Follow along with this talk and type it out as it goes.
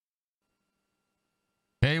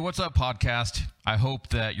Hey, what's up, podcast? I hope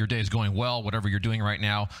that your day is going well, whatever you're doing right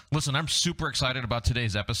now. Listen, I'm super excited about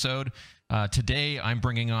today's episode. Today, I'm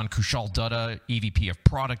bringing on Kushal Dutta, EVP of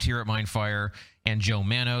Product here at Mindfire, and Joe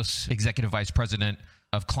Manos, Executive Vice President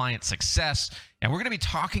of Client Success. And we're going to be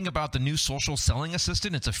talking about the new social selling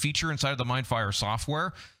assistant. It's a feature inside of the Mindfire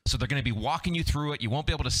software. So they're going to be walking you through it. You won't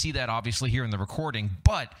be able to see that, obviously, here in the recording,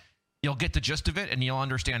 but you'll get the gist of it, and you'll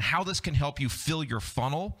understand how this can help you fill your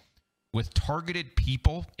funnel with targeted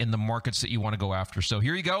people in the markets that you want to go after. So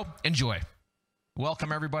here you go. Enjoy.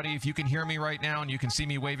 Welcome, everybody. If you can hear me right now and you can see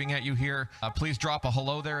me waving at you here, please drop a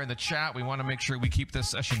hello there in the chat. We want to make sure we keep this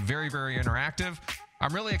session very, very interactive.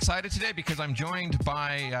 I'm really excited today because I'm joined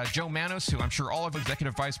by Joe Manos, who I'm sure all of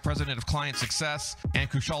Executive Vice President of Client Success, and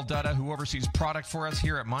Kushal Dutta, who oversees product for us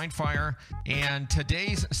here at Mindfire. And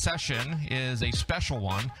today's session is a special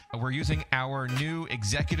one. We're using our new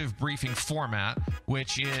executive briefing format,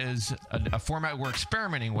 which is a format we're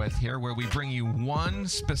experimenting with here, where we bring you one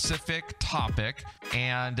specific topic,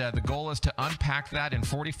 and the goal is to unpack that in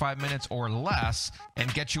 45 minutes or less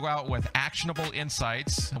and get you out with actionable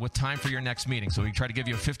insights with time for your next meeting. So we try to give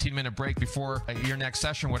you a 15-minute break before your next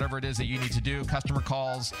session, whatever it is that you need to do, customer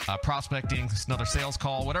calls, prospecting, another sales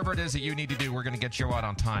call, whatever it is that you need to do, we're going to get you out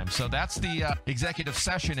on time. So that's the executive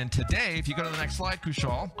session. And today, if you go to the next slide,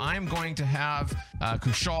 Kushal, I'm going to have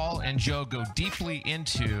Kushal and Joe go deeply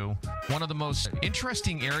into one of the most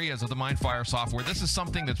interesting areas of the Mindfire software. This is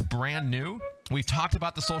something that's brand new. We've talked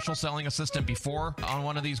about the social selling assistant before on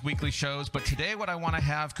one of these weekly shows, but today what I want to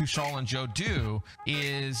have Kushal and Joe do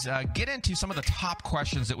is get into some of the top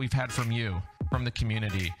questions that we've had from you, from the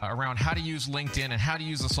community, around how to use LinkedIn and how to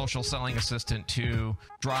use the social selling assistant to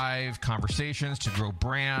drive conversations, to grow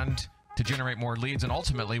brand, to generate more leads, and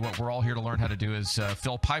ultimately what we're all here to learn how to do is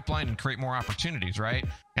fill pipeline and create more opportunities, right?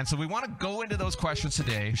 And so we want to go into those questions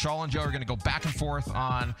today. Kushal and Joe are going to go back and forth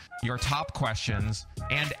on your top questions.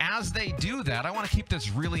 And as they do that, I want to keep this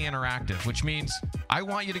really interactive, which means I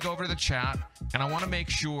want you to go over to the chat, and I want to make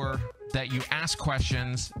sure that you ask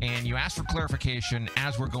questions and you ask for clarification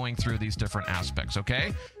as we're going through these different aspects,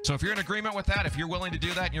 okay? So if you're in agreement with that, if you're willing to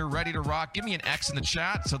do that and you're ready to rock, give me an X in the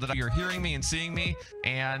chat so that you're hearing me and seeing me.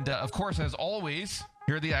 And of course, as always,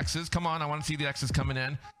 here are the X's. Come on, I want to see the X's coming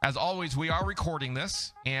in. As always, we are recording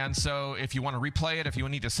this. And so if you want to replay it, if you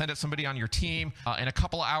need to send it to somebody on your team, in a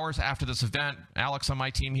couple of hours after this event, Alex on my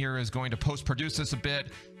team here is going to post-produce this a bit,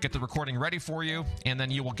 get the recording ready for you, and then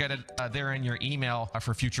you will get it there in your email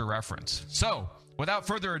for future reference. So without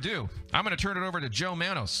further ado, I'm going to turn it over to Joe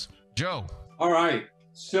Manos. Joe. All right.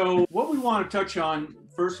 So what we want to touch on,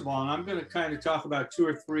 first of all, and I'm going to kind of talk about 2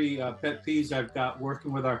 or 3 pet peeves I've got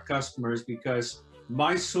working with our customers, because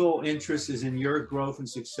my sole interest is in your growth and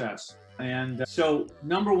success. And so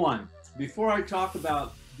number 1, before I talk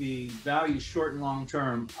about the value short and long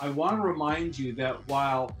term, I want to remind you that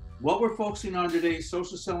while what we're focusing on today,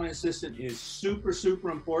 social selling assistant, is super,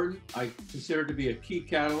 super important, I consider it to be a key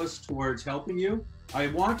catalyst towards helping you. I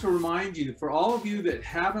want to remind you, for all of you that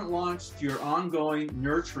haven't launched your ongoing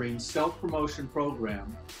nurturing self-promotion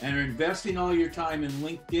program and are investing all your time in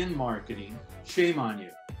LinkedIn marketing, shame on you,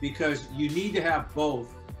 because you need to have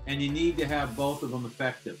both, and you need to have both of them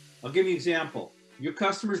effective. I'll give you an example. Your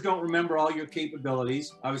customers don't remember all your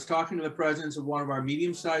capabilities. I was talking to the president of one of our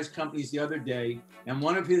medium-sized companies the other day, and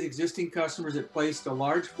one of his existing customers that placed a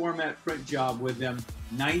large format print job with them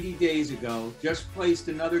 90 days ago just placed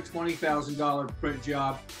another $20,000 print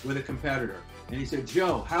job with a competitor. And he said,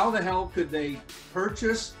 Joe, how the hell could they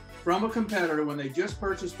purchase from a competitor when they just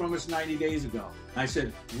purchased from us 90 days ago? And I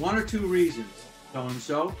said, 1 or 2 reasons,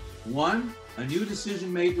 so-and-so. 1, a new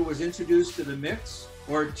decision maker was introduced to the mix,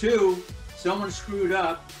 or 2, someone screwed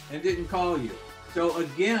up and didn't call you. So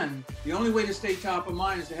again, the only way to stay top of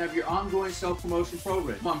mind is to have your ongoing self-promotion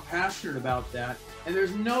program. I'm passionate about that, and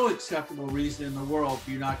there's no acceptable reason in the world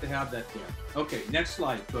for you not to have that there. Okay, next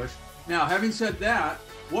slide, Push. Now, having said that,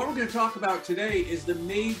 what we're going to talk about today is the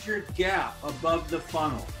major gap above the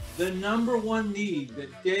funnel. The number 1 need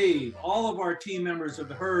that Dave, all of our team members have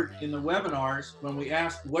heard in the webinars when we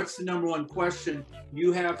asked what's the number 1 question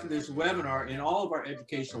you have for this webinar in all of our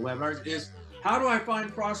educational webinars is, how do I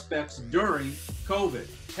find prospects during COVID?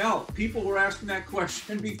 Hell, people were asking that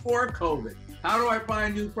question before COVID. How do I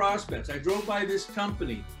find new prospects? I drove by this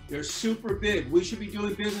company. They're super big. We should be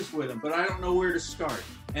doing business with them, but I don't know where to start.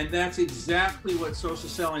 And that's exactly what Social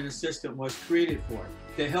Selling Assistant was created for,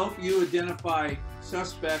 to help you identify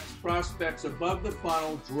suspects, prospects above the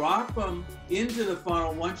funnel, drop them into the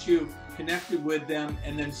funnel once you connected with them,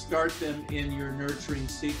 and then start them in your nurturing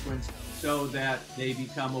sequence so that they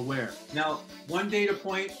become aware. Now, one data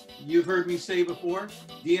point you've heard me say before,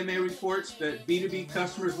 DMA reports that B2B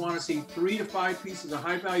customers want to see 3 to 5 pieces of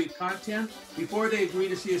high-value content before they agree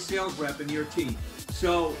to see a sales rep in your team.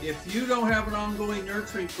 So if you don't have an ongoing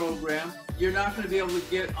nurturing program, you're not going to be able to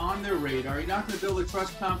get on their radar. You're not going to build a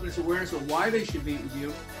trust, confidence, awareness of why they should meet with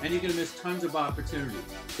you, and you're going to miss tons of opportunity.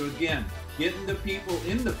 So again, getting the people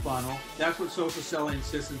in the funnel, that's what social selling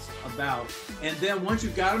assistance is about. And then once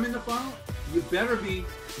you've got them in the funnel, you better be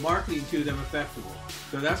marketing to them effectively.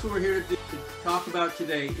 So that's what we're here to talk about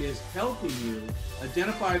today, is helping you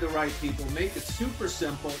identify the right people, make it super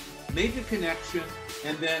simple, make a connection,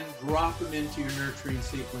 and then drop them into your nurturing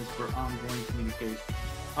sequence for ongoing communication.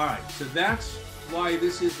 All right, so that's why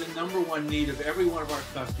this is the #1 need of every one of our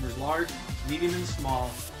customers, large, medium, and small.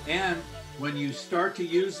 And when you start to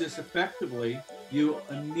use this effectively, you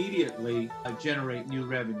immediately generate new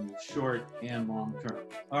revenue, short and long term.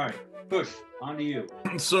 All right, Push, on to you.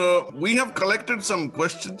 So we have collected some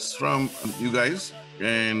questions from you guys,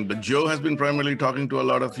 and Joe has been primarily talking to a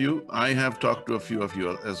lot of you. I have talked to a few of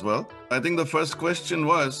you as well. I think the first question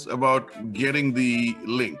was about getting the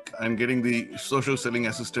link and getting the social selling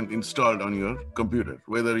assistant installed on your computer,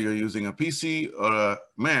 whether you're using a PC or a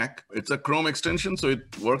Mac. It's a Chrome extension, so it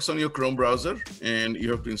works on your Chrome browser, and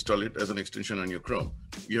you have to install it as an extension on your Chrome.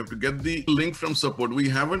 You have to get the link from support. We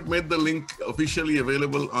haven't made the link officially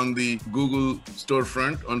available on the Google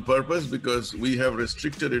storefront on purpose because we have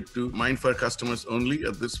restricted it to Mindfire customers only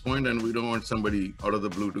at this point, and we don't want somebody out of the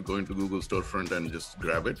blue to go into Google storefront and just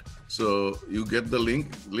grab it. So you get the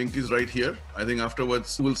link. Link is right here. I think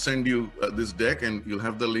afterwards we'll send you this deck, and you'll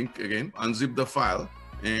have the link again. Unzip the file,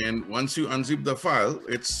 and once you unzip the file,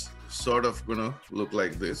 it's sort of gonna look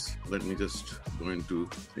like this. Let me just go into,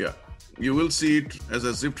 yeah. You will see it as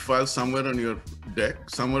a zipped file somewhere on your deck,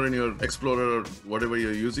 somewhere in your Explorer or whatever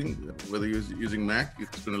you're using. Whether you're using Mac,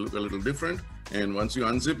 it's going to look a little different. And once you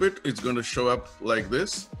unzip it, it's going to show up like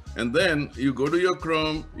this. And then you go to your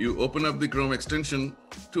Chrome, you open up the Chrome extension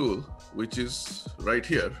tool, which is right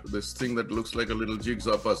here, this thing that looks like a little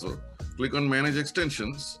jigsaw puzzle. Click on Manage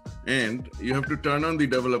Extensions, and you have to turn on the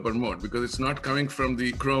developer mode because it's not coming from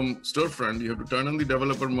the Chrome storefront. You have to turn on the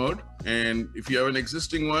developer mode, and if you have an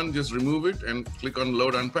existing one, just remove it and click on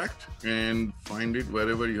Load Unpacked and find it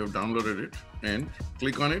wherever you have downloaded it, and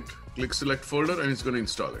click on it. Click Select Folder, and it's going to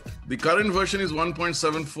install it. The current version is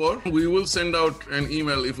 1.74. We will send out an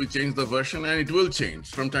email if we change the version, and it will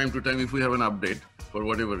change from time to time if we have an update for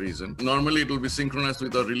whatever reason. Normally, it will be synchronized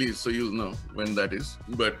with our release, so you'll know when that is.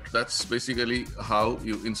 But that's basically how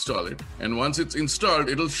you install it. And once it's installed,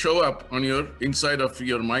 it'll show up on your inside of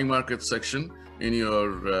your My Market section in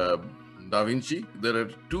your DaVinci. There are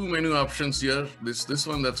two menu options here. This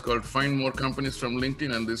one that's called Find More Companies from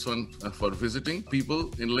LinkedIn, and this one for visiting people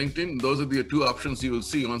in LinkedIn. Those are the two options you will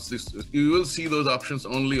see once this. You will see those options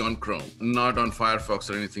only on Chrome, not on Firefox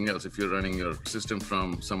or anything else. If you're running your system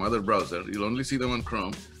from some other browser, you'll only see them on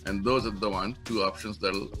Chrome, and those are the two options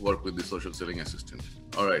that'll work with the social selling assistant.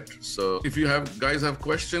 All right. So if you guys have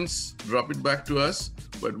questions, drop it back to us.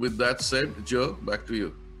 But with that said, Joe, back to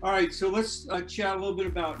you. All right, so let's chat a little bit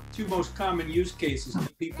about two most common use cases in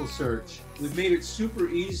people search. We've made it super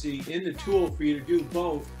easy in the tool for you to do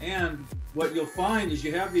both, and what you'll find is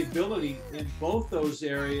you have the ability in both those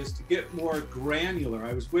areas to get more granular.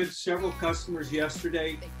 I was with several customers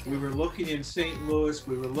yesterday. We were looking in St. Louis,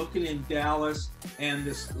 we were looking in Dallas, and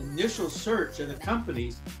this initial search of the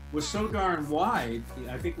companies was so darn wide.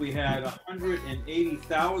 I think we had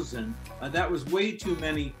 180,000. That was way too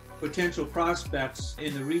many potential prospects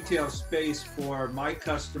in the retail space for my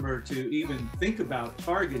customer to even think about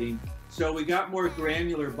targeting. So we got more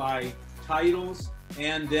granular by titles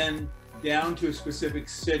and then down to a specific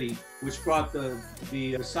city, which brought the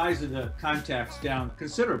size of the contacts down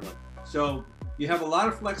considerably. So you have a lot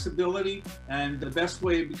of flexibility, and the best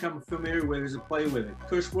way to become familiar with it is to play with it.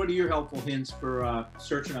 Kush, what are your helpful hints for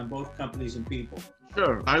searching on both companies and people?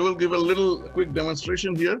 Sure. I will give a little quick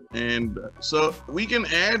demonstration here. And so we can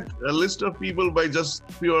add a list of people by just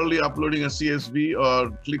purely uploading a CSV, or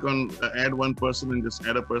click on add one person and just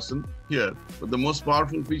add a person here. But the most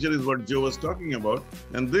powerful feature is what Joe was talking about.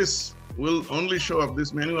 And this will only show up,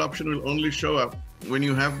 this menu option will only show up when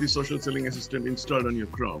you have the social selling assistant installed on your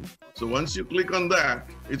Chrome. So once you click on that,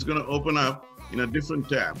 it's going to open up in a different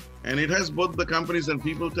tab. And it has both the companies and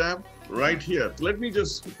people tab right here. Let me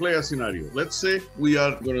just play a scenario. Let's say we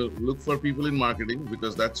are going to look for people in marketing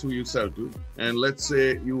because that's who you sell to. And let's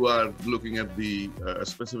say you are looking at the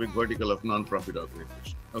specific vertical of nonprofit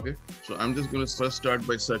organization. Okay, so I'm just going to first start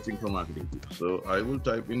by searching for marketing. So I will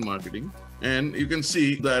type in marketing, and you can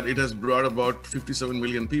see that it has brought about 57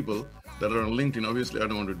 million people that are on LinkedIn. Obviously, I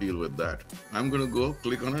don't want to deal with that. I'm going to go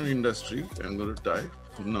click on an industry. I'm going to type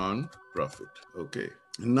non-profit. Okay.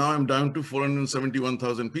 Now I'm down to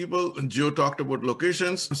 471,000 people. Joe talked about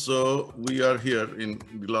locations. So we are here in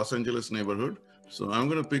the Los Angeles neighborhood. So I'm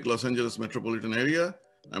going to pick Los Angeles metropolitan area.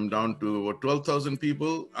 I'm down to about 12,000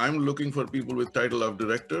 people. I'm looking for people with title of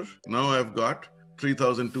director. Now I've got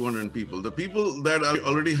 3,200 people. The people that I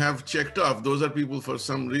already have checked off, those are people for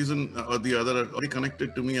some reason or the other are already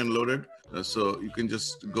connected to me and loaded. So you can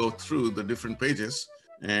just go through the different pages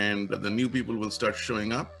and the new people will start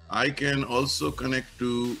showing up. I can also connect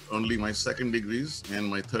to only my second degrees and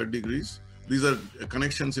my third degrees. These are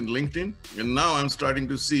connections in LinkedIn. And now I'm starting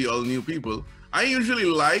to see all new people. I usually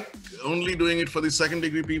like only doing it for the second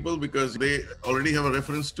degree people because they already have a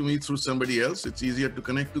reference to me through somebody else. It's easier to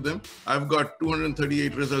connect to them. I've got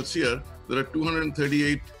 238 results here. There are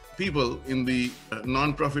 238 people in the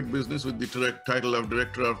nonprofit business with the title of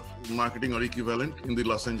Director of Marketing or equivalent in the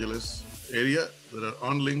Los Angeles area that are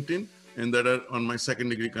on LinkedIn and that are on my second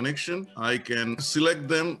degree connection. I can select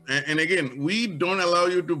them. And again, we don't allow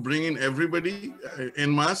you to bring in everybody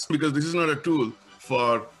en masse because this is not a tool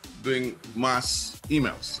for doing mass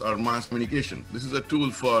emails or mass communication. This is a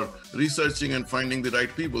tool for researching and finding the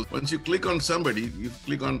right people. Once you click on somebody, you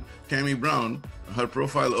click on Tammy Brown, her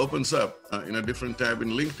profile opens up in a different tab in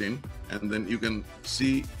LinkedIn, and then you can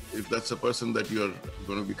see if that's a person that you're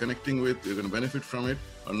going to be connecting with, you're going to benefit from it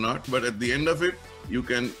or not. But at the end of it,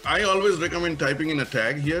 I always recommend typing in a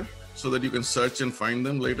tag here so that you can search and find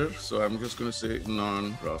them later. So I'm just going to say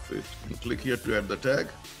non-profit and click here to add the tag,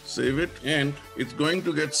 save it, and it's going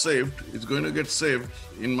to get saved. It's going to get saved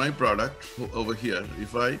in my product over here.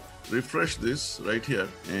 If I refresh this right here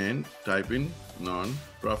and type in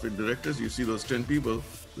non-profit directors, you see those 10 people,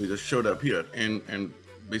 they just showed up here. And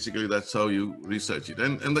basically that's how you research it.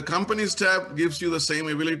 And the companies tab gives you the same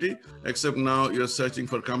ability, except now you're searching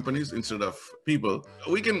for companies instead of people.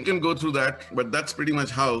 We can go through that, but that's pretty much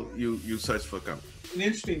how you search for companies. An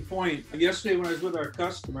interesting point. Yesterday when I was with our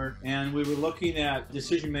customer and we were looking at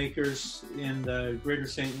decision makers in the greater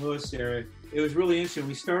St. Louis area, it was really interesting.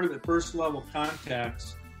 We started at first level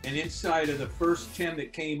contacts, and inside of the first 10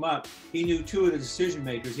 that came up, he knew 2 of the decision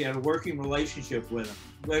makers. He had a working relationship with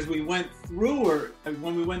them. As we went through,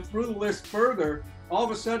 when we went through the list further, all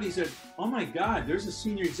of a sudden he said, "Oh my God, there's a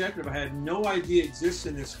senior executive I had no idea exists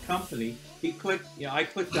in this company." He clicked, I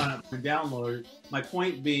clicked on it and downloaded it. My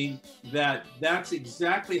point being that that's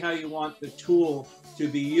exactly how you want the tool to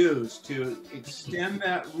be used, to extend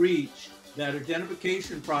that reach, that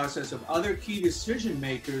identification process of other key decision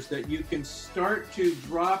makers that you can start to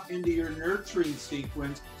drop into your nurturing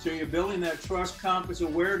sequence. So you're building that trust, confidence,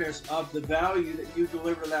 awareness of the value that you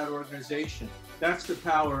deliver to that organization. That's the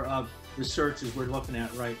power of the searches we're looking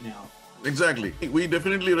at right now. Exactly. We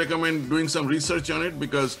definitely recommend doing some research on it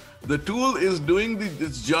because the tool is doing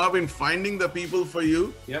its job in finding the people for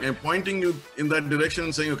you and pointing you in that direction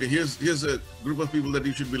and saying, okay, here's a group of people that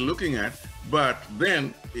you should be looking at. But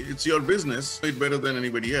then it's your business, it's better than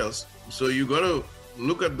anybody else. So you got to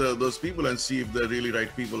look at those people and see if they're really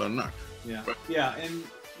right people or not. Yeah. Right. Yeah. And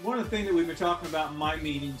one of the things that we've been talking about in my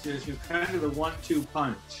meetings is you're kind of the 1-2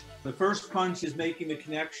 punch. The first punch is making the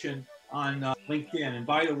connection on LinkedIn. And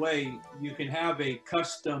by the way, you can have a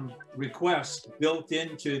custom request built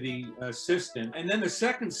into the system. And then the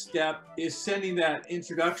second step is sending that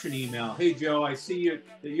introduction email. Hey, Joe, I see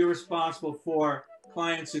that you're responsible for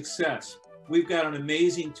client success. We've got an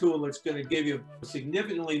amazing tool that's going to give you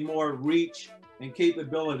significantly more reach and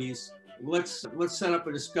capabilities. Let's set up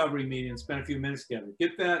a discovery meeting and spend a few minutes together.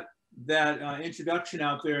 Get that introduction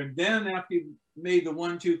out there, and then after you've made the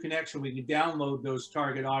 1-2 connection, we can download those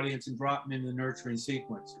target audience and drop them in the nurturing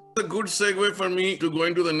sequence. A good segue for me to go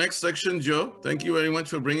into the next section, Joe. Thank you very much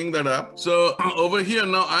for bringing that up. So over here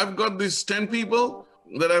now, I've got these 10 people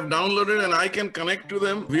that I've downloaded and I can connect to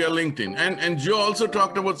them via LinkedIn. And Joe also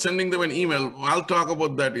talked about sending them an email. I'll talk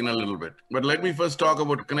about that in a little bit. But let me first talk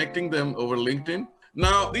about connecting them over LinkedIn.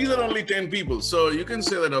 Now, these are only 10 people. So you can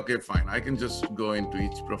say that, okay, fine, I can just go into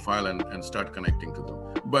each profile and start connecting to them.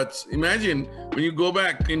 But imagine when you go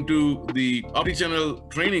back into the omnichannel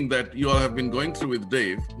training that you all have been going through with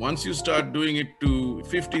Dave, once you start doing it to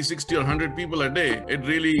 50, 60, or 100 people a day, it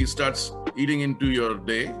really starts eating into your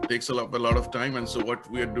day. It takes a lot of time. And so what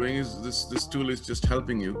we are doing is this tool is just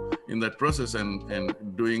helping you in that process and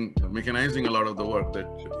mechanizing a lot of the work that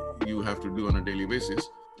you have to do on a daily basis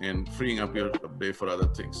and freeing up your day for other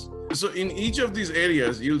things. So in each of these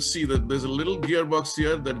areas, you'll see that there's a little gearbox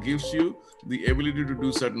here that gives you the ability to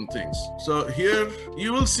do certain things. So here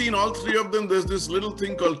you will see in all three of them, there's this little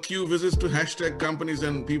thing called Q visits to hashtag companies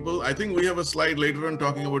and people. I think we have a slide later on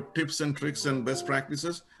talking about tips and tricks and best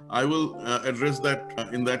practices. I will address that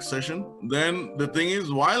in that session. Then the thing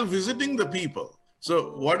is, while visiting the people,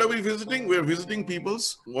 so what are we visiting? We're visiting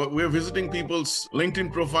people's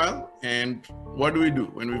LinkedIn profile. And what do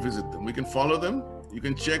when we visit them? We can follow them. You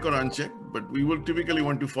can check or uncheck, but we will typically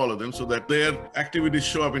want to follow them so that their activities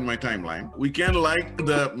show up in my timeline. We can like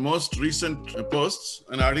the most recent posts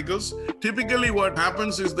and articles. Typically what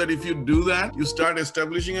happens is that if you do that, you start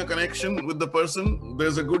establishing a connection with the person.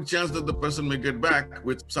 There's a good chance that the person may get back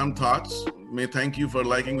with some thoughts, may thank you for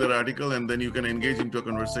liking that article, and then you can engage into a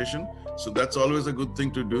conversation. So that's always a good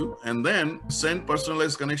thing to do. And then send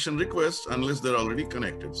personalized connection requests unless they're already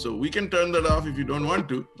connected. So we can turn that off if you don't want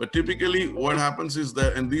to, but typically what happens is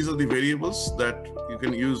that, and these are the variables that you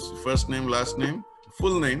can use: first name, last name,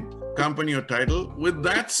 full name, company or title. With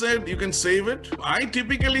that said, you can save it. I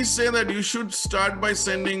typically say that you should start by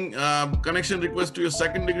sending connection requests to your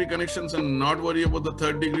second degree connections and not worry about the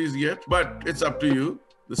third degrees yet, but it's up to you.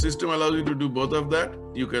 The system allows you to do both of that.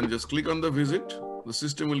 You can just click on the visit. The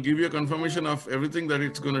system will give you a confirmation of everything that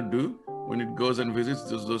it's going to do when it goes and visits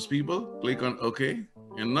those people. Click on OK.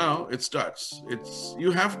 And now it starts.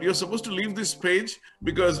 You're supposed to leave this page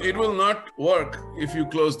because it will not work if you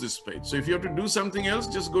close this page. So if you have to do something else,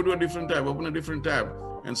 just go to a different tab, open a different tab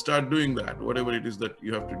and start doing that, whatever it is that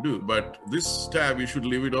you have to do. But this tab, you should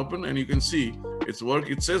leave it open and you can see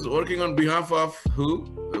it says working on behalf of who,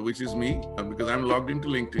 which is me, because I'm logged into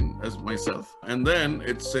LinkedIn as myself. And then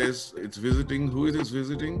it says it's visiting, who it is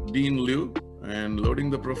visiting, Dean Liu, and loading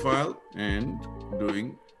the profile and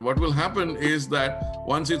doing. What will happen is that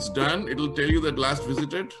once it's done, it'll tell you that last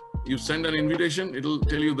visited. You send an invitation, it'll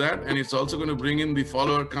tell you that, and it's also going to bring in the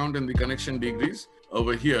follower count and the connection degrees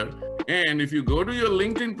over here. And if you go to your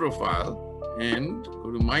LinkedIn profile and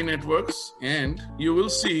go to My Networks, and you will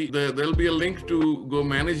see there'll be a link to go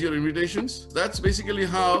manage your invitations. That's basically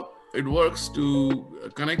how it works to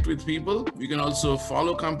connect with people. You can also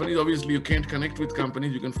follow companies. Obviously, you can't connect with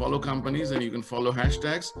companies. You can follow companies and you can follow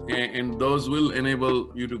hashtags, and those will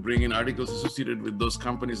enable you to bring in articles associated with those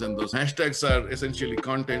companies. And those hashtags are essentially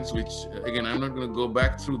contents, which again, I'm not going to go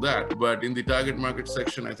back through that, but in the target market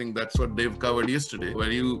section, I think that's what Dave covered yesterday, where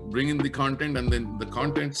you bring in the content and then the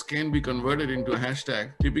contents can be converted into a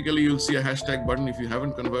hashtag. Typically, you'll see a hashtag button if you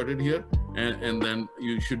haven't converted here, and then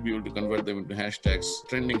you should be able to convert them into hashtags,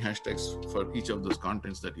 trending hashtags for each of those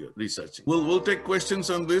contents that you're researching. We'll take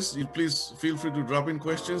questions on this. You please feel free to drop in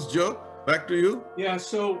questions. Joe, back to you. Yeah,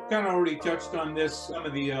 so kind of already touched on this, some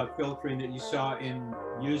of the filtering that you saw in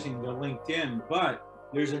using the LinkedIn, but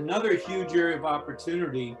there's another huge area of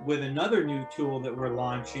opportunity with another new tool that we're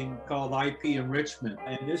launching called IP enrichment.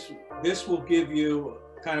 And this will give you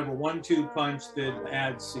kind of a 1-2 punch that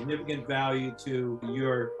adds significant value to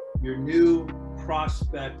your new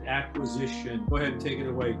prospect acquisition. Go ahead and take it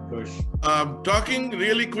away, Kush. Talking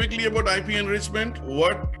really quickly about IP enrichment,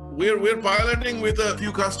 what we're piloting with a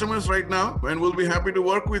few customers right now, and we'll be happy to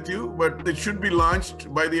work with you, but it should be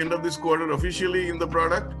launched by the end of this quarter officially in the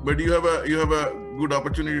product. But you have a good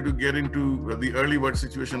opportunity to get into the early bird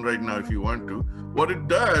situation right now if you want to. What it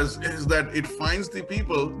does is that it finds the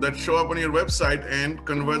people that show up on your website and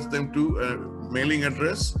converts them to a mailing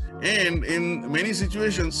address, and in many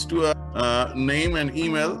situations to a name and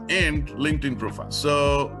email and LinkedIn profile.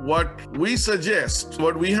 So what we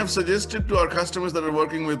have suggested to our customers that are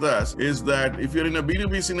working with us is that if you're in a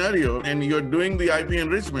B2B scenario and you're doing the IP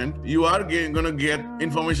enrichment, you are going to get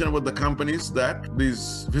information about the companies that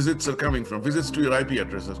these visits are coming from, visits to your IP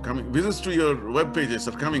address are coming, visits to your web pages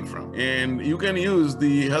are coming from. And you can use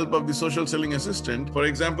the help of the social selling assistant. For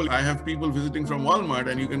example, I have people visiting from Walmart,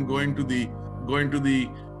 and you can go into the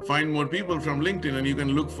find more people from LinkedIn, and you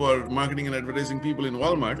can look for marketing and advertising people in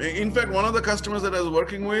Walmart. In fact, one of the customers that I was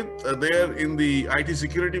working with, they're in the IT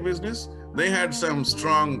security business. They had some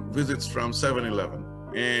strong visits from 7-Eleven.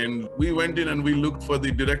 And we went in and we looked for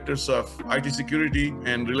the directors of IT security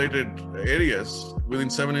and related areas within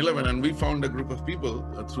 7-Eleven. And we found a group of people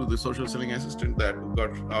through the social selling assistant that got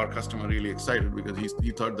our customer really excited because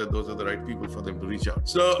he thought that those are the right people for them to reach out.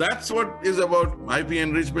 So that's what is about IP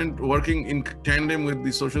enrichment, working in tandem with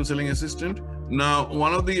the social selling assistant. Now,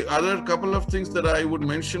 one of the other couple of things that I would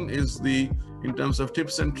mention is in terms of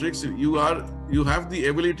tips and tricks, you have the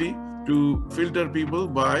ability to filter people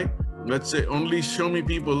by, let's say, only show me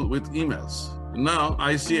people with emails. Now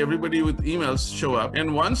I see everybody with emails show up.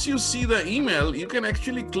 And once you see the email, you can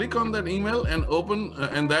actually click on that email and open,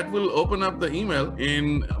 and that will open up the email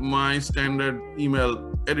in my standard email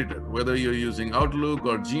editor. Whether you're using Outlook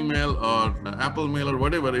or Gmail or Apple Mail or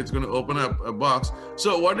whatever, it's going to open up a box.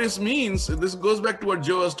 So what this means, this goes back to what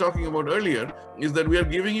Joe was talking about earlier, is that we are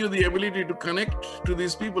giving you the ability to connect to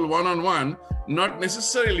these people one-on-one, not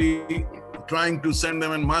necessarily trying to send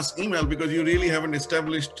them a mass email because you really haven't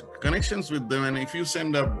established connections with them. And if you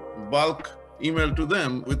send a bulk email to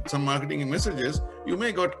them with some marketing messages, you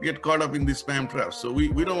may get caught up in the spam traps. So we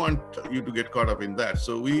don't want you to get caught up in that.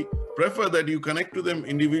 So we prefer that you connect to them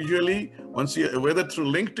individually, whether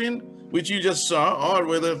through LinkedIn, which you just saw, or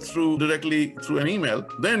whether directly through an email.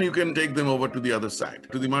 Then you can take them over to the other side,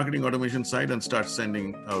 to the marketing automation side, and start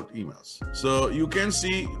sending out emails. So you can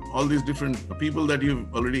see all these different people that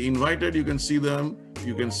you've already invited. You can see them.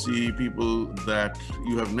 You can see people that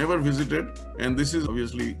you have never visited. And this is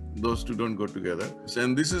obviously, those two don't go together.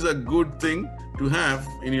 And this is a good thing to have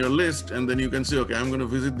in your list. And then you can say, okay, I'm going to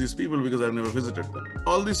visit these people because I've never visited them.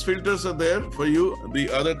 All these filters are there for you. The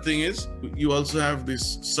other thing is you also have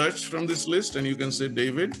this search from this list, and you can say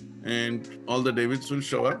David, and all the Davids will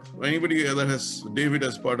show up. Anybody that has David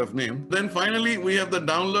as part of name. Then finally, we have the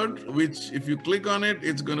download, which if you click on it,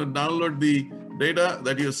 it's going to download the data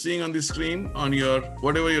that you're seeing on the screen on your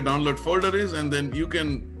whatever your download folder is, and then you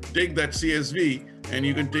can take that CSV and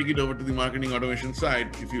you can take it over to the marketing automation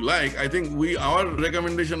side if you like. I think our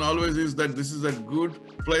recommendation always is that this is a good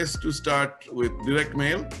place to start with direct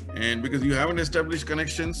mail, and because you haven't established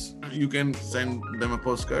connections, you can send them a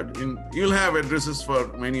postcard. You'll have addresses for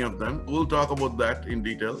many of them. We'll talk about that in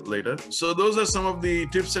detail later. So those are some of the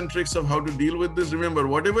tips and tricks of how to deal with this. Remember,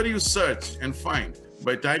 whatever you search and find,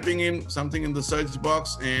 by typing in something in the search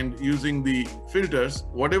box and using the filters,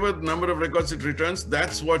 whatever number of records it returns,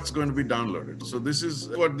 that's what's going to be downloaded. So this is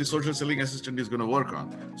what the social selling assistant is going to work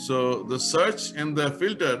on. So the search and the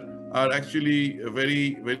filter are actually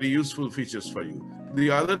very, very useful features for you. The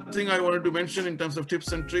other thing I wanted to mention in terms of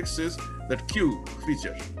tips and tricks is that queue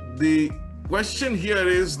feature. The question here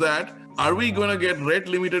is that, are we going to get rate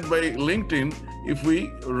limited by LinkedIn if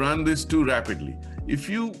we run this too rapidly? If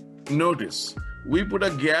you notice, we put a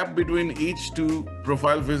gap between each two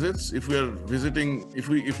profile visits. If we are visiting, if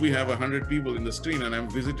we have 100 people in the screen and I'm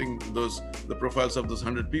visiting the profiles of those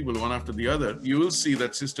 100 people one after the other, you will see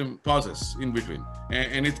that system pauses in between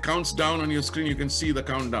and it counts down on your screen. You can see the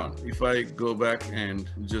countdown. If I go back and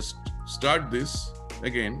just start this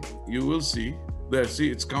again, you will see there. See,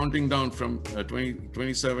 it's counting down from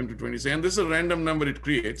 27 to 27, and this is a random number it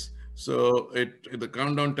creates. So the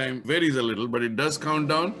countdown time varies a little, but it does count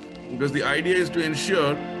down because the idea is to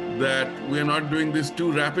ensure that we are not doing this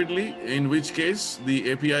too rapidly, in which case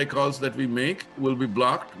the API calls that we make will be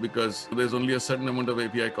blocked because there's only a certain amount of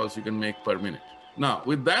API calls you can make per minute. Now,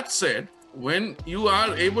 with that said, when you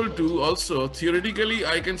are able to also, theoretically,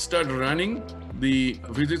 I can start running the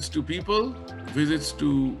visits to people, visits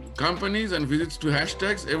to companies, and visits to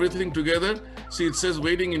hashtags, everything together. See, it says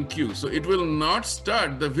waiting in queue. So it will not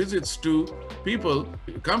start the visits to people,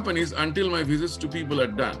 companies, until my visits to people are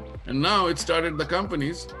done. And now it started the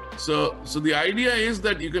companies. So the idea is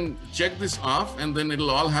that you can check this off and then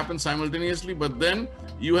it'll all happen simultaneously, but then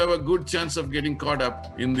you have a good chance of getting caught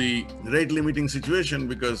up in the rate limiting situation,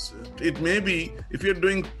 because it may be, if you're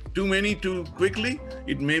doing too many too quickly,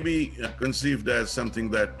 it may be conceived as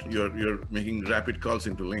something that you're making rapid calls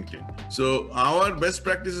into LinkedIn. So our best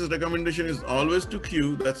practices recommendation is always to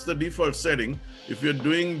queue. That's the default setting. If you're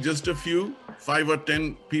doing just a few, 5 or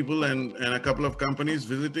 10 people and a couple of companies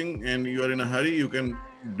visiting, and you are in a hurry, you can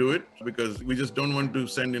do it, because we just don't want to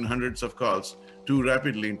send in hundreds of calls too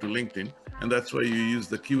rapidly into LinkedIn. And that's why you use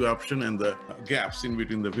the queue option and the gaps in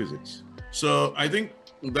between the visits. So I think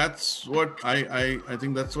that's what I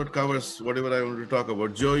think that's what covers whatever I want to talk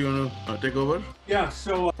about. Joe, you want to take over? Yeah,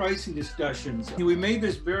 so pricing discussions. We made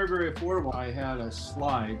this very, very affordable. I had a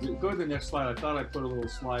slide. Go to the next slide. I thought I put a little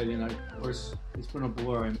slide in. Of course, it's been a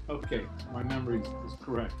blur. Okay, my memory is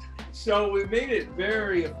correct. So we made it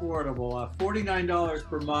very affordable, $49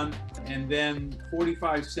 per month, and then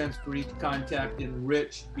 45 cents for each contact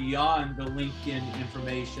enriched beyond the LinkedIn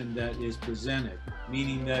information that is presented.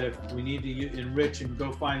 Meaning that if we need to enrich and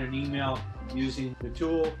go find an email using the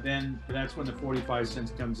tool, then that's when the 45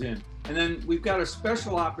 cents comes in. And then we've got a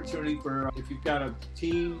special opportunity for if you've got a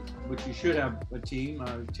team, which you should have a team,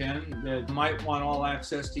 10, that might want all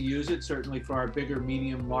access to use it, certainly for our bigger,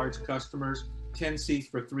 medium, large customers, 10 seats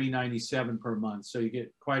for $397 per month. So you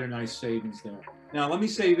get quite a nice savings there. Now, let me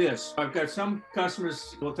say this. I've got some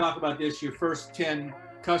customers, we'll talk about this, your first 10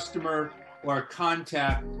 customer or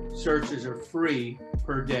contact searches are free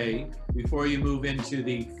per day before you move into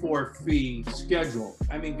the 4-fee schedule.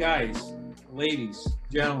 I mean, guys, ladies,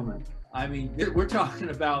 gentlemen, I mean, we're talking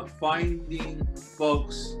about finding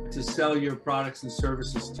folks to sell your products and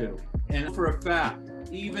services to. And for a fact,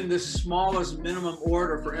 even the smallest minimum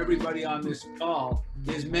order for everybody on this call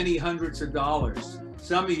is many hundreds of dollars.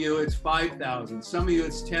 Some of you, it's $5,000. Some of you,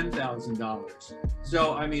 it's $10,000.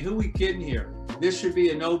 So, I mean, who we kidding here? This should be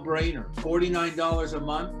a no-brainer. $49 a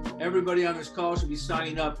month. Everybody on this call should be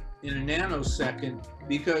signing up in a nanosecond,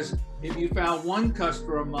 because if you found one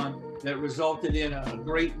customer a month that resulted in a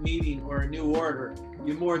great meeting or a new order,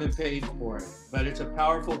 you more than paid for it. But it's a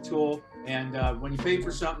powerful tool. And when you pay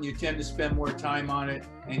for something, you tend to spend more time on it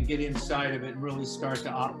and get inside of it and really start to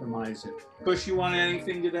optimize it. Kush, you want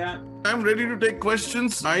anything to that? I'm ready to take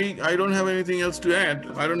questions. I don't have anything else to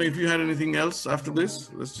add. I don't know if you had anything else after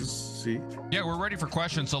this. Let's just see. Yeah, we're ready for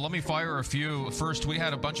questions. So let me fire a few. First, we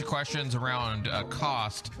had a bunch of questions around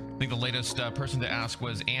cost. I think the latest person to ask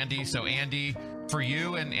was Andy. So Andy, for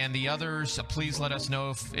you and the others, please let us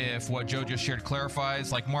know if what Joe just shared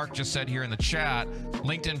clarifies. Like Mark just said here in the chat,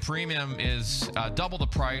 LinkedIn Premium is double the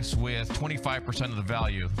price with 25% of the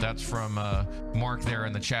value. That's from Mark there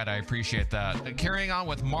in the chat. I appreciate that. Carrying on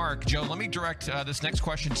with Mark, Joe, let me direct this next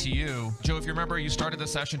question to you. Joe, if you remember, you started the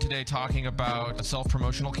session today talking about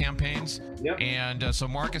self-promotional campaigns. Yep. And so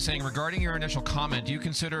Mark is saying, regarding your initial comment, do you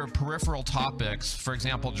consider peripheral topics, for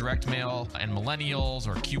example, direct mail and millennials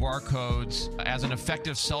or QR codes, as an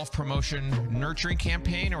effective self-promotion nurturing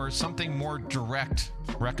campaign, or something more direct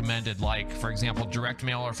recommended, like, for example, direct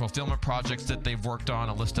mail or fulfillment projects that they've worked on,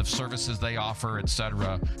 a list of services they offer,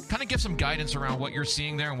 etc.? Kind of give some guidance around what you're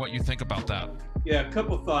seeing there and what you think about that. Yeah, a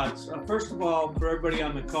couple thoughts. First of all, for everybody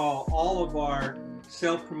on the call, all of our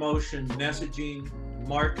self-promotion, messaging,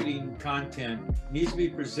 marketing content needs to be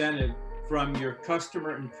presented from your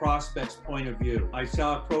customer and prospect's point of view. I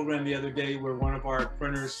saw a program the other day where one of our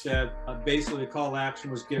printers said, basically the call to action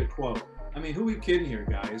was get a quote. I mean, who are we kidding here,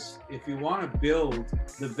 guys? If you want to build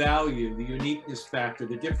the value, the uniqueness factor,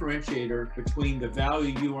 the differentiator between the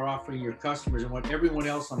value you are offering your customers and what everyone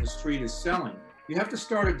else on the street is selling, you have to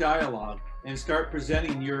start a dialogue and start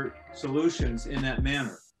presenting your solutions in that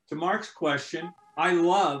manner. To Mark's question, I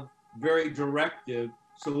love very directive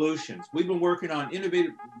solutions. We've been working on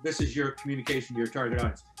innovative, this is your communication to your target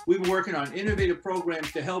audience. We've been working on innovative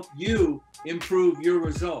programs to help you improve your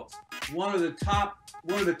results. One of the top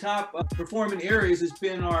performing areas has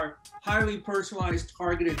been our highly personalized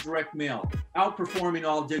targeted direct mail, outperforming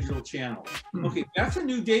all digital channels. Okay, that's a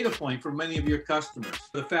new data point for many of your customers.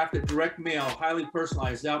 The fact that direct mail, highly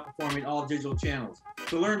personalized, is outperforming all digital channels.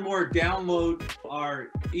 To learn more, download our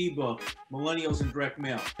ebook, Millennials and Direct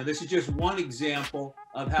Mail. Now, this is just one example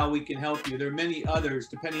of how we can help you. There are many others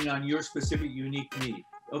depending on your specific unique need.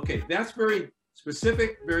 Okay, that's very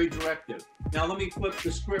specific, very directive. Now let me flip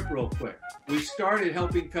the script real quick. We started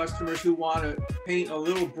helping customers who want to paint a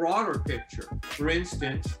little broader picture. For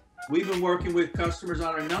instance, we've been working with customers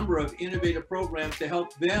on a number of innovative programs to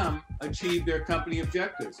help them achieve their company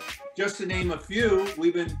objectives. Just to name a few,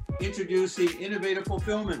 we've been introducing innovative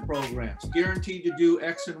fulfillment programs, guaranteed to do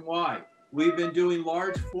X and Y. We've been doing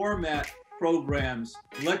large format programs,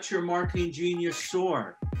 Let Your Marketing Genius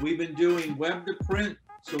Soar. We've been doing web to print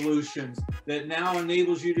solutions that now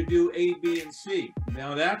enables you to do A, B, and C.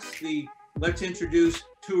 Now that's the, let's introduce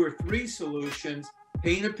 2 or 3 solutions,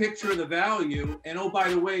 paint a picture of the value, and oh, by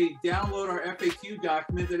the way, download our FAQ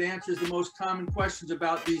document that answers the most common questions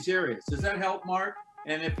about these areas. Does that help, Mark?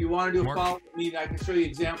 And if you want to do a follow-up meeting, I can show you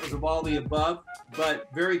examples of all the above, but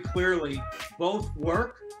very clearly, both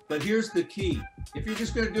work. But here's the key. If you're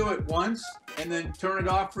just going to do it once and then turn it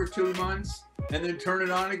off for 2 months and then turn it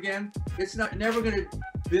on again, it's never going to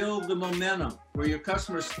build the momentum where your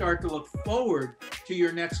customers start to look forward to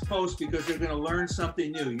your next post because they're going to learn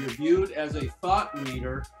something new. You're viewed as a thought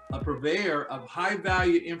leader, a purveyor of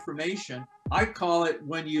high-value information. I call it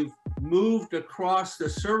when you've moved across the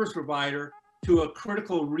service provider to a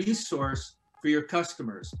critical resource for your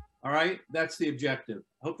customers. All right, that's the objective.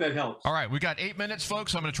 Hope that helps. All right, we got 8 minutes,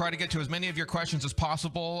 folks. I'm going to try to get to as many of your questions as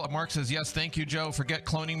possible. Mark says, yes, thank you, Joe. Forget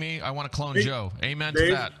cloning me. I want to clone Joe. Amen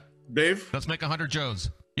to that. Dave? Let's make 100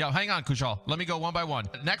 Joes. Yeah, hang on, Kushal. Let me go one by one.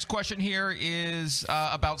 Next question here is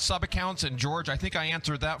about sub-accounts. And George, I think I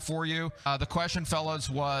answered that for you. The question, fellas,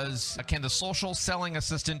 was, can the social selling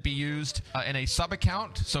assistant be used in a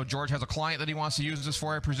sub-account? So George has a client that he wants to use this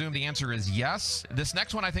for, I presume. The answer is yes. This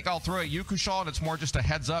next one, I think I'll throw at you, Kushal, and it's more just a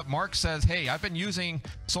heads up. Mark says, hey, I've been using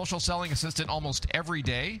social selling assistant almost every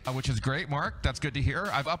day, which is great, Mark. That's good to hear.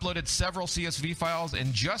 I've uploaded several CSV files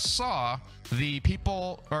and just saw the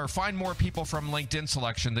people, or find more people from LinkedIn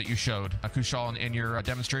selection that you showed, Kushal, in your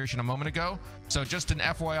demonstration a moment ago. So just an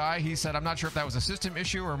FYI, he said, I'm not sure if that was a system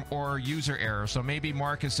issue or user error. So maybe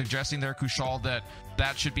Mark is suggesting there, Kushal,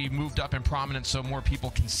 that should be moved up in prominence so more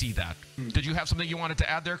people can see that. Did you have something you wanted to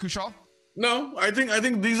add there, Kushal? No, I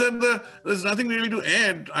think these are there's nothing really to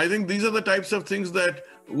add. I think these are the types of things that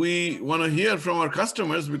we want to hear from our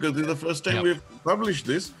customers, because this is the first time we've published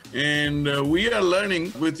this, and we are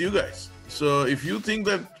learning with you guys. So if you think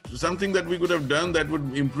that something that we could have done that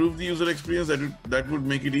would improve the user experience, that would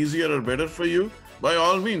make it easier or better for you, by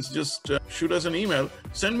all means, just shoot us an email,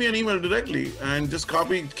 send me an email directly, and just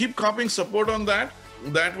keep copying support on that.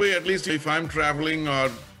 That way, at least if I'm traveling, or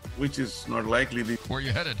which is not likely, where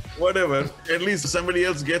you headed, whatever, at least somebody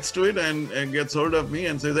else gets to it and gets hold of me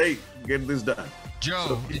and says, hey, get this done.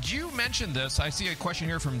 Joe, did you mention this? I see a question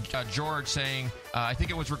here from George saying, I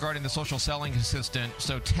think it was regarding the social selling assistant.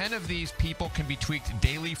 So 10 of these people can be tweaked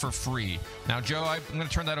daily for free. Now, Joe, I'm going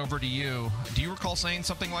to turn that over to you. Do you recall saying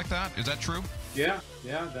something like that? Is that true? Yeah,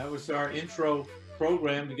 that was our intro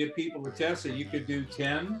program to get people to test it. You could do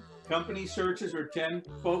 10 company searches or 10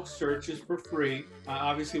 folks searches for free.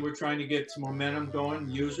 Obviously, we're trying to get some momentum going,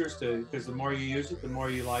 users, because the more you use it, the more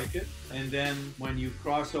you like it. And then when you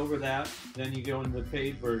cross over that, then you go into the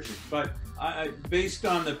paid version. But based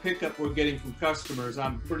on the pickup we're getting from customers,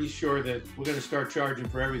 I'm pretty sure that we're going to start charging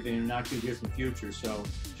for everything and not do this in the future. So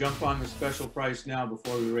jump on the special price now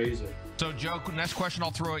before we raise it. So Joe, next question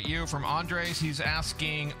I'll throw at you from Andres. He's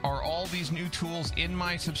asking, are all these new tools in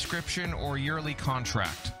my subscription or yearly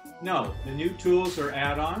contract? No, the new tools are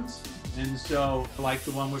add-ons. And so like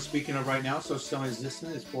the one we're speaking of right now, Social Selling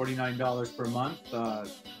Assistant is $49 per month.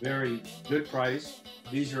 Very good price.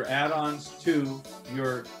 These are add-ons to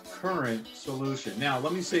your current solution. Now,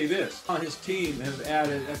 let me say this. His team has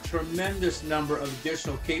added a tremendous number of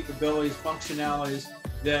additional capabilities, functionalities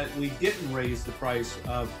that we didn't raise the price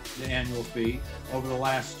of the annual fee over the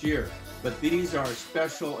last year. But these are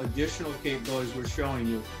special additional capabilities we're showing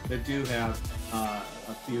you that do have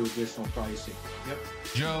a few additional pricing. Yep.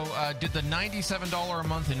 Joe, did the $97 a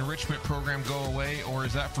month enrichment program go away, or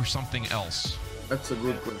is that for something else? That's a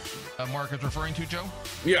good question. Mark is referring to, Joe?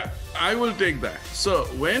 Yeah, I will take that. So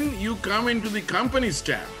when you come into the companies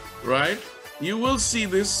tab, right, you will see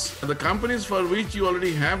this, the companies for which you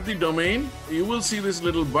already have the domain, you will see this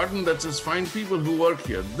little button that says find people who work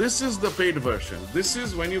here. This is the paid version. This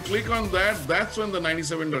is when you click on that, that's when the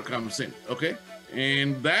 $97 comes in, okay?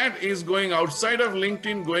 And that is going outside of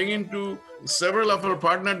LinkedIn, going into several of our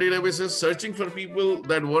partner databases, searching for people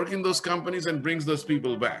that work in those companies and brings those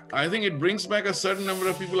people back. I think it brings back a certain number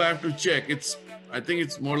of people. I have to check. I think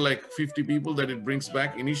it's more like 50 people that it brings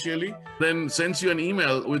back initially. Then sends you an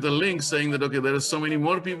email with a link saying that, okay, there are so many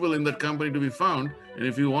more people in that company to be found. And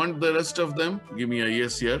if you want the rest of them, give me a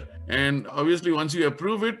yes here. And obviously, once you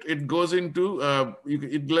approve it, it goes into,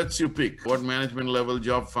 it lets you pick what management level,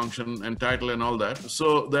 job function, and title and all that,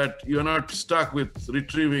 so that you're not stuck with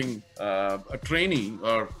retrieving a trainee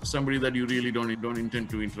or somebody that you really don't intend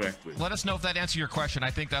to interact with. Let us know if that answered your question.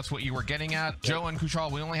 I think that's what you were getting at. Joe and Kushal,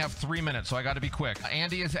 we only have 3 minutes, so I got to be quick.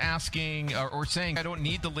 Andy is asking or saying, I don't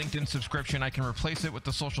need the LinkedIn subscription. I can replace it with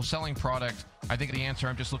the social selling product. I think the answer,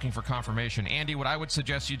 I'm just looking for confirmation. Andy, what I would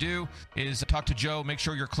suggest you do is talk to Joe, make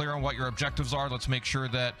sure you're clear on what your objectives are. Let's make sure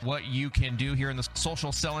that what you can do here in the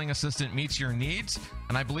social selling assistant meets your needs.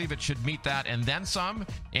 And I believe it should meet that and then some.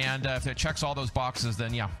 And if it checks all those boxes,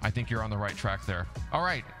 then yeah, I think you're on the right track there. All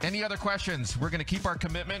right. Any other questions? We're going to keep our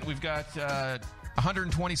commitment. We've got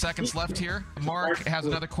 120 seconds left here. Mark has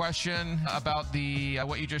another question about the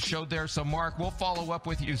what you just showed there. So Mark, we'll follow up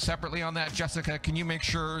with you separately on that. Jessica, can you make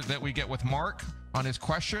sure that we get with Mark on his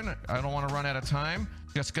question? I don't want to run out of time.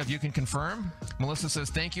 Jessica, if you can confirm. Melissa says,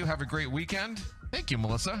 thank you. Have a great weekend. Thank you,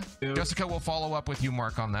 Melissa. Jessica will follow up with you,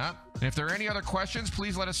 Mark, on that. And if there are any other questions,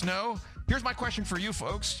 please let us know. Here's my question for you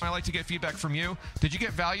folks. I like to get feedback from you. Did you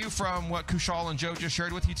get value from what Kushal and Joe just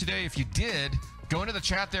shared with you today? If you did, go into the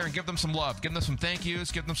chat there and give them some love. Give them some thank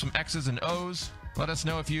yous. Give them some X's and O's. Let us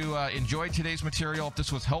know if you enjoyed today's material, if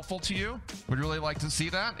this was helpful to you. We'd really like to see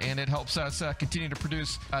that, and it helps us continue to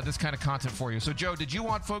produce this kind of content for you. So, Joe, did you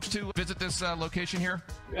want folks to visit this location here?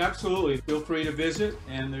 Absolutely. Feel free to visit,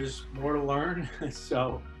 and there's more to learn.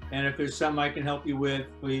 And if there's something I can help you with,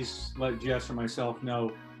 please let Jess or myself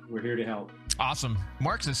know. We're here to help. Awesome.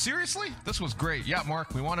 Mark says, seriously? This was great. Yeah,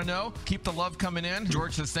 Mark, we want to know. Keep the love coming in.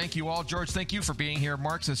 George says, thank you all. George, thank you for being here.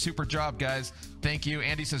 Mark says, super job, guys. Thank you.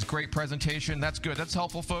 Andy says, great presentation. That's good. That's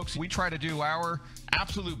helpful, folks. We try to do our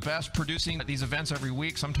absolute best producing these events every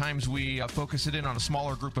week. Sometimes we focus it in on a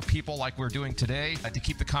smaller group of people like we're doing today to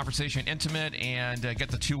keep the conversation intimate and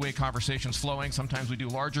get the two-way conversations flowing. Sometimes we do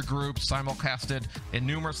larger groups, simulcasted in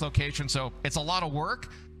numerous locations. So it's a lot of work,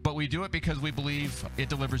 but we do it because we believe it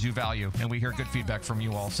delivers you value, and we hear good feedback from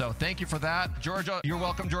you all. So thank you for that. George, you're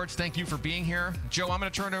welcome, George. Thank you for being here. Joe, I'm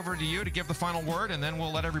going to turn it over to you to give the final word, and then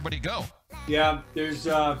we'll let everybody go. Yeah, there's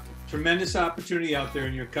tremendous opportunity out there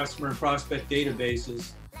in your customer and prospect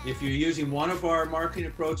databases. If you're using one of our marketing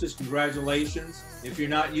approaches, congratulations. If you're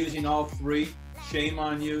not using all three, shame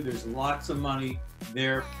on you. There's lots of money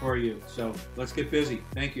there for you. So let's get busy.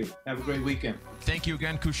 Thank you. Have a great weekend. Thank you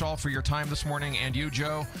again, Kushal, for your time this morning, and you,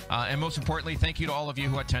 Joe. And most importantly, thank you to all of you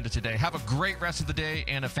who attended today. Have a great rest of the day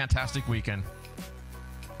and a fantastic weekend.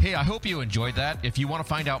 Hey, I hope you enjoyed that. If you want to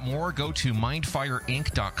find out more, go to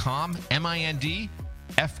mindfireinc.com,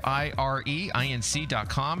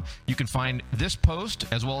 mindfireinc.com. You can find this post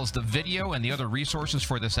as well as the video and the other resources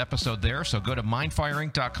for this episode there. So go to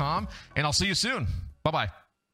mindfireinc.com, and I'll see you soon. Bye-bye.